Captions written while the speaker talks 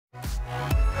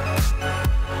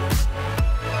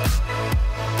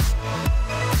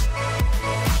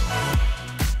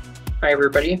Hi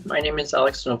everybody, my name is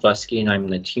Alex Novleski and I'm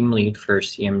the team lead for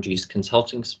CMG's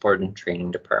Consulting Support and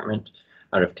Training Department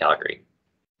out of Calgary.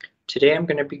 Today I'm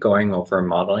going to be going over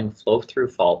modeling flow-through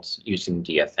faults using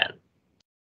DFN.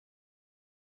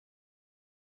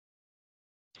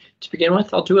 To begin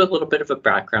with, I'll do a little bit of a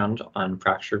background on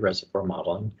fractured reservoir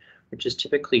modeling, which is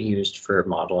typically used for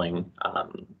modeling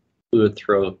fluid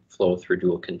flow through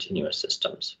dual continuous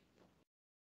systems.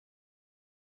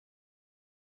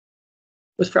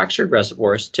 With fractured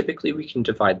reservoirs, typically we can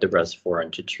divide the reservoir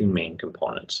into two main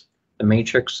components, the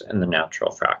matrix and the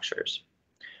natural fractures.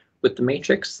 With the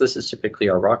matrix, this is typically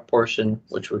our rock portion,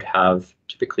 which would have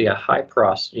typically a high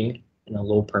porosity and a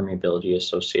low permeability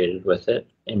associated with it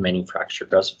in many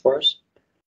fractured reservoirs.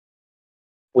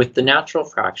 With the natural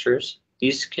fractures,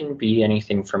 these can be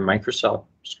anything from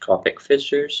microscopic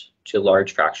fissures to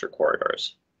large fracture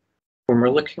corridors. When we're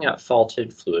looking at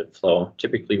faulted fluid flow,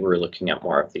 typically we're looking at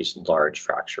more of these large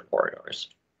fracture corridors.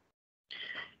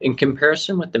 In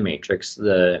comparison with the matrix,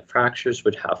 the fractures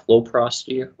would have low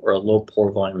porosity or a low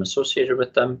pore volume associated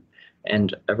with them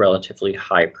and a relatively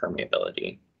high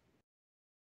permeability.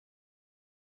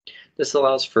 This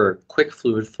allows for quick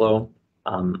fluid flow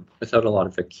without a lot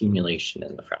of accumulation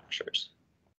in the fractures.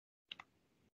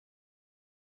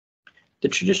 The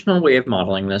traditional way of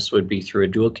modeling this would be through a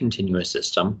dual continuous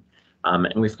system.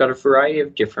 And we've got a variety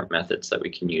of different methods that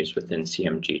we can use within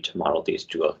CMG to model these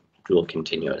dual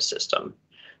continuous system.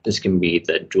 This can be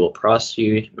the dual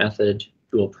porosity method,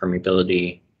 dual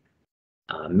permeability,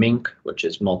 MINC, which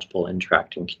is multiple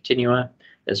interacting continua,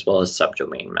 as well as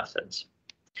subdomain methods.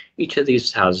 Each of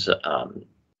these has a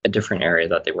different area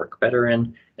that they work better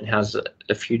in and has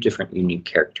a few different unique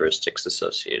characteristics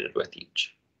associated with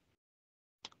each.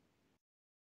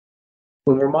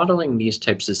 When we're modeling these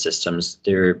types of systems,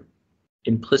 they're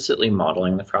implicitly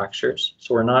modeling the fractures.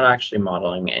 So we're not actually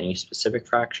modeling any specific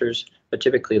fractures, but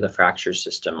typically the fracture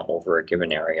system over a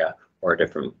given area or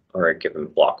a given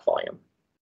block volume.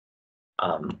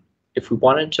 If we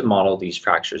wanted to model these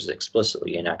fractures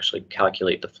explicitly and actually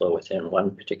calculate the flow within one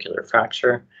particular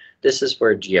fracture, this is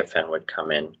where DFN would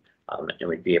come in, and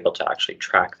we'd be able to actually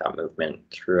track that movement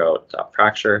throughout that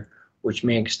fracture, which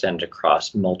may extend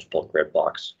across multiple grid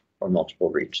blocks or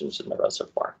multiple regions in the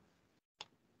reservoir.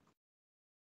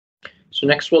 So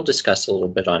next we'll discuss a little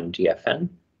bit on DFN.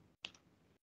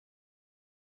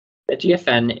 A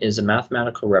DFN is a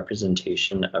mathematical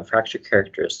representation of fracture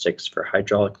characteristics for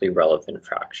hydraulically relevant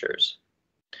fractures.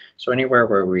 So anywhere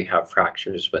where we have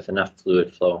fractures with enough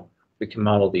fluid flow, we can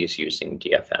model these using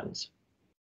DFNs.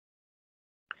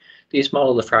 These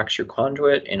model the fracture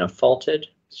conduit in a faulted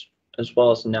as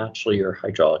well as naturally or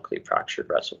hydraulically fractured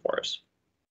reservoirs.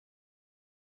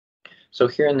 So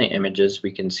here in the images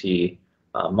we can see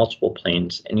multiple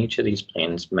planes, and each of these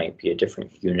planes might be a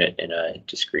different unit in a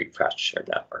discrete fracture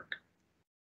network.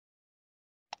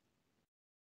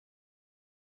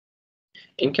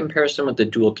 In comparison with the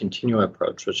dual continua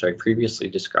approach, which I previously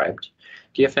described,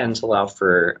 DFNs allow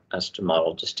for us to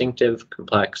model distinctive,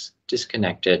 complex,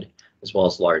 disconnected, as well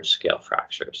as large-scale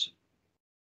fractures.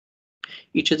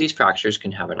 Each of these fractures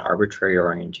can have an arbitrary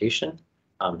orientation,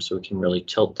 so we can really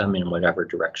tilt them in whatever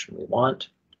direction we want.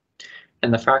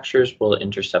 And the fractures will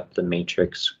intercept the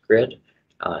matrix grid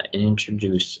and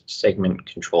introduce segment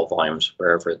control volumes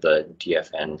wherever the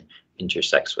DFN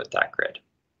intersects with that grid.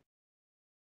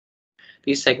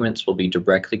 These segments will be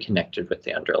directly connected with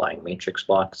the underlying matrix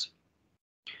blocks.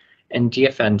 And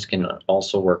DFNs can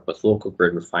also work with local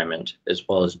grid refinement as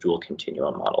well as dual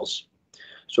continuum models.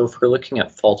 So if we're looking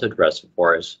at faulted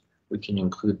reservoirs, we can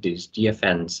include these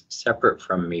DFNs separate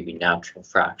from maybe natural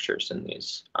fractures in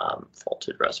these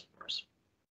faulted reservoirs.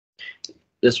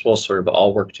 This will sort of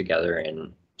all work together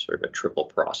in sort of a triple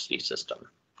porosity system.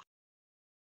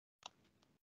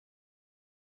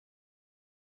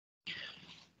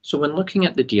 So when looking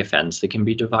at the DFNs, they can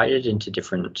be divided into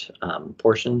different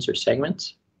portions or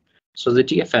segments. So the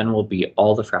DFN will be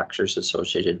all the fractures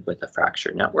associated with a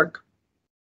fracture network.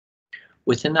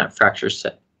 Within that fracture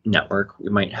network, we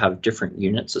might have different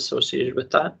units associated with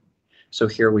that. So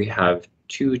here we have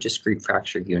two discrete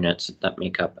fracture units that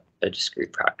make up a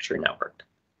discrete fracture network.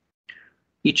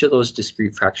 Each of those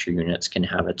discrete fracture units can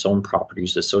have its own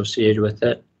properties associated with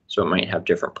it. So it might have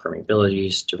different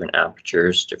permeabilities, different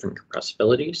apertures, different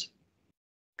compressibilities.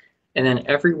 And then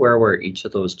everywhere where each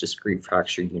of those discrete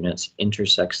fracture units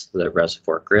intersects the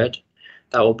reservoir grid,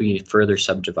 that will be further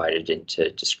subdivided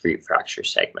into discrete fracture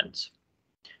segments.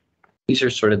 These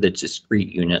are sort of the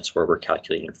discrete units where we're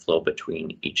calculating flow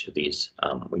between each of these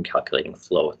when calculating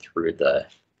flow through the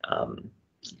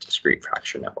discrete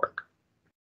fracture network.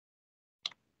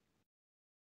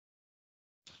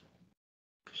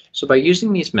 So by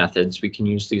using these methods, we can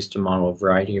use these to model a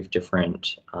variety of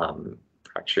different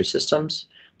fracture systems.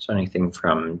 So anything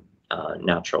from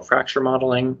natural fracture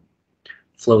modeling,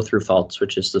 flow-through faults,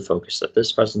 which is the focus of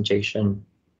this presentation,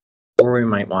 or we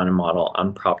might want to model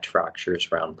unpropped fractures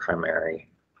around primary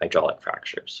hydraulic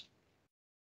fractures.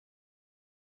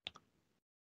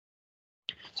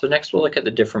 So next we'll look at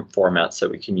the different formats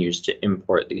that we can use to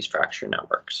import these fracture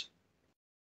networks.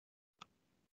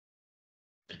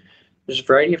 There's a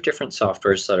variety of different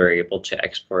softwares that are able to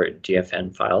export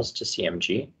DFN files to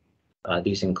CMG.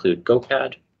 These include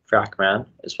GoCAD, FracMan,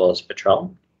 as well as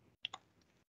Petrel.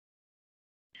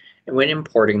 And when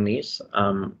importing these,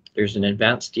 there's an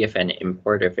advanced DFN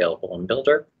import available in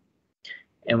Builder,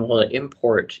 and we'll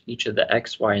import each of the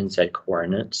X, Y, and Z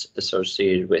coordinates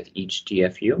associated with each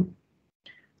DFU.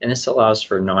 And this allows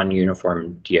for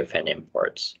non-uniform DFN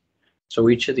imports. So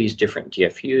each of these different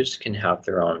DFUs can have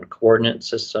their own coordinate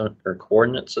system or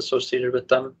coordinates associated with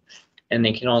them, and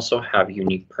they can also have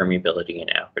unique permeability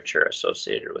and aperture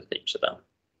associated with each of them.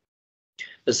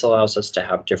 This allows us to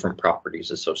have different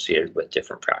properties associated with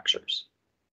different fractures.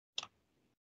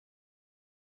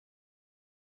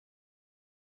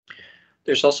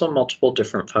 There's also multiple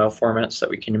different file formats that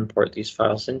we can import these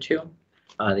files into.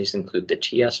 These include the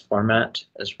TS format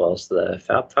as well as the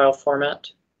FAB file format.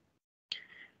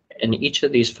 And each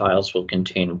of these files will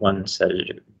contain one set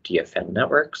of DFN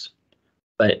networks,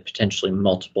 but potentially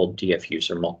multiple DFUs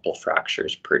or multiple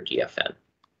fractures per DFN.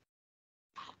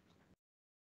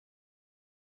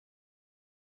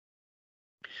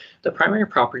 The primary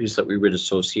properties that we would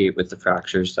associate with the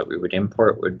fractures that we would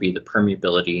import would be the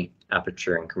permeability,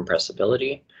 aperture, and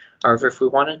compressibility. However, if we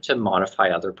wanted to modify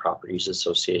other properties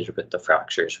associated with the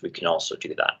fractures, we can also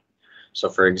do that. So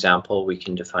for example, we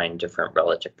can define different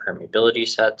relative permeability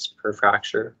sets per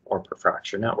fracture or per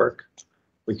fracture network.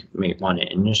 We may want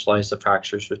to initialize the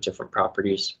fractures with different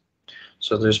properties.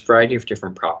 So there's a variety of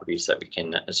different properties that we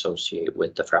can associate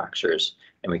with the fractures,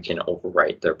 and we can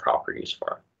overwrite their properties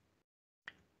for.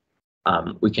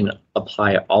 We can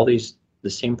apply the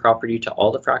same property to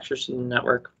all the fractures in the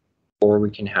network, or we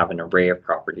can have an array of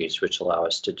properties which allow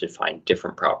us to define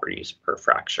different properties per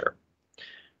fracture.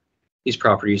 These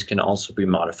properties can also be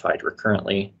modified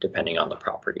recurrently depending on the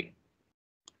property.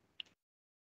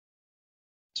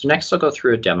 So next I'll go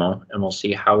through a demo and we'll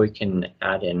see how we can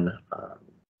add in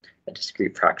a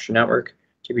discrete fracture network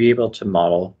to be able to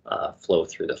model flow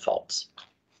through the faults.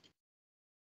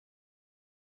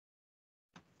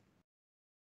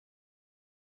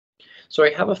 So I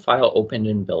have a file opened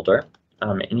in Builder,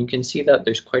 and you can see that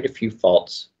there's quite a few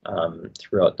faults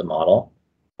throughout the model.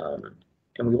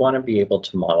 And we want to be able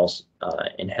to model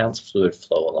enhanced fluid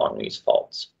flow along these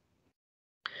faults.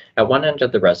 At one end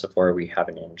of the reservoir, we have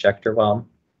an injector well,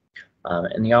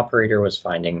 and the operator was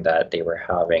finding that they were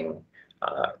having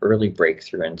early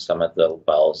breakthrough in some of the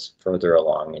wells further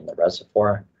along in the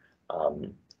reservoir,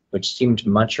 which seemed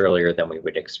much earlier than we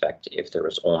would expect if there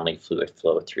was only fluid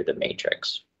flow through the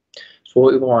matrix. So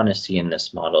what we want to see in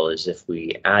this model is if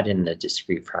we add in the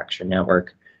discrete fracture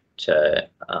network to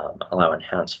allow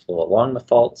enhanced flow along the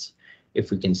faults, if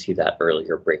we can see that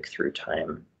earlier breakthrough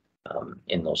time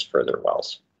in those further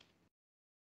wells.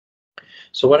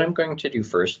 So what I'm going to do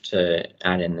first to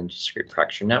add in the discrete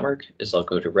fracture network is I'll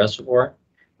go to Reservoir,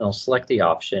 and I'll select the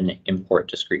option Import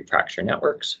Discrete Fracture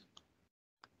Networks.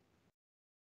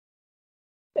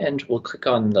 And we'll click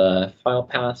on the file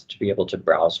path to be able to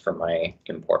browse for my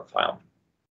import file.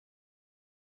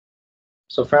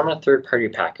 So from a third-party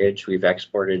package, we've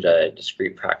exported a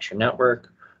discrete fracture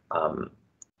network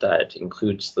that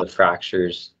includes the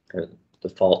fractures or the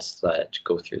faults that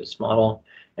go through this model,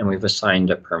 and we've assigned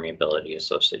a permeability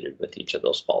associated with each of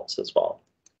those faults as well.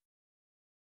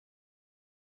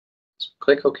 So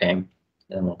click OK, and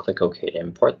then we'll click OK to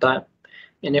import that.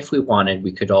 And if we wanted,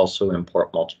 we could also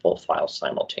import multiple files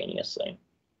simultaneously.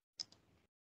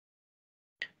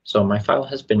 So my file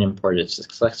has been imported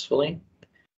successfully.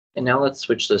 And now let's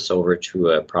switch this over to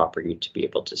a property to be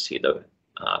able to see the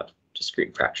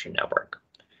discrete fracture network.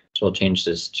 So we'll change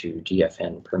this to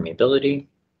DFN permeability.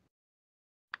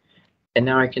 And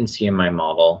now I can see in my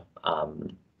model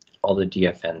all the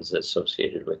DFNs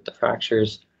associated with the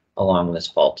fractures along this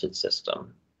faulted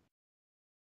system.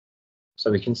 So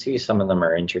we can see some of them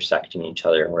are intersecting each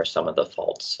other where some of the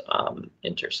faults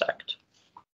intersect.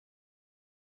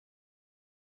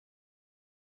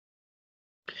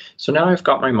 So now I've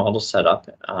got my model set up,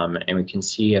 and we can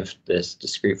see if this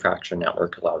discrete fracture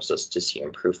network allows us to see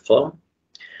improved flow.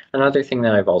 Another thing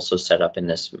that I've also set up in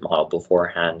this model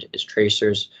beforehand is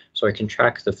tracers, so I can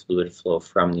track the fluid flow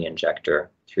from the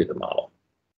injector through the model.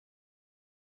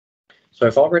 So So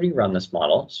I've already run this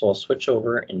model, so I'll switch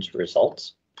over into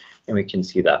results and we can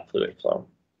see that fluid flow.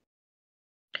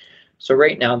 So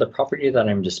right now, the property that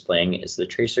I'm displaying is the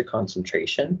tracer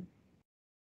concentration.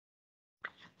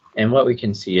 And what we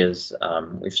can see is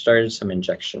we've started some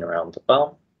injection around the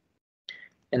well.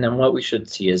 And then what we should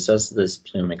see is as this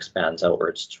plume expands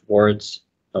outwards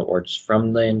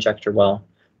from the injector well,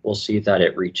 we'll see that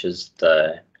it reaches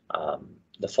the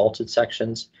faulted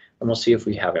sections, and we'll see if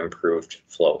we have improved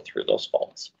flow through those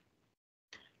faults.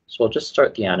 So we'll just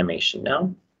start the animation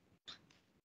now.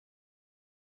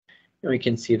 And we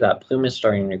can see that plume is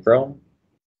starting to grow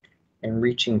and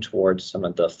reaching towards some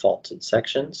of the faulted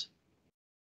sections.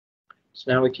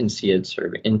 So now we can see it sort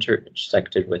of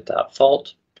intersected with that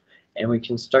fault, and we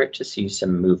can start to see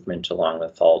some movement along the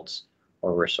faults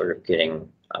where we're sort of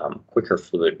getting quicker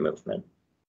fluid movement.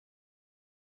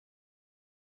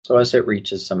 So as it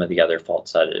reaches some of the other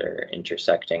faults that are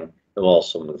intersecting, it will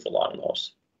also move along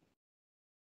those.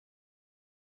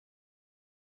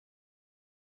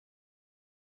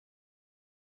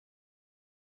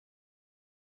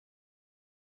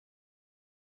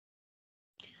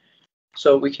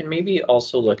 So we can maybe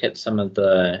also look at some of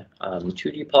the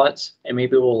 2D plots, and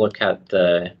maybe we'll look at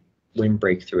the when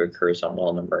breakthrough occurs on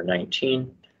well number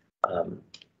 19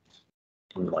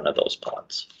 in one of those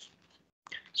plots.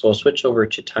 So I'll switch over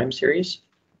to time series,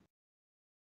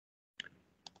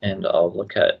 and I'll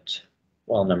look at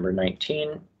well number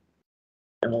 19,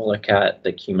 and we'll look at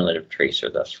the cumulative tracer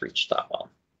that's reached that well.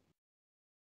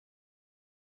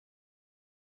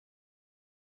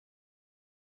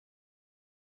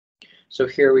 So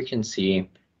here we can see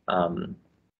at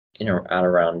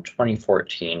around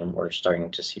 2014, we're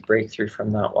starting to see breakthrough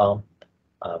from that well,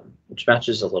 which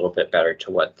matches a little bit better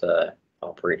to what the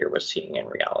operator was seeing in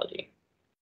reality.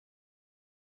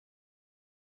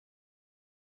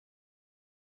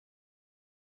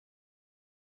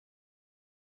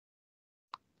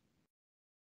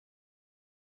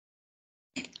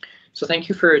 So thank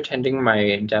you for attending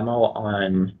my demo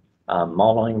on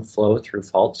modeling flow through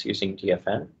faults using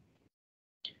DFN.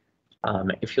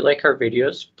 If you like our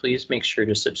videos, please make sure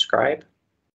to subscribe,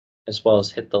 as well as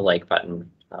hit the like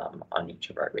button on each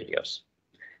of our videos.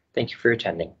 Thank you for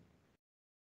attending.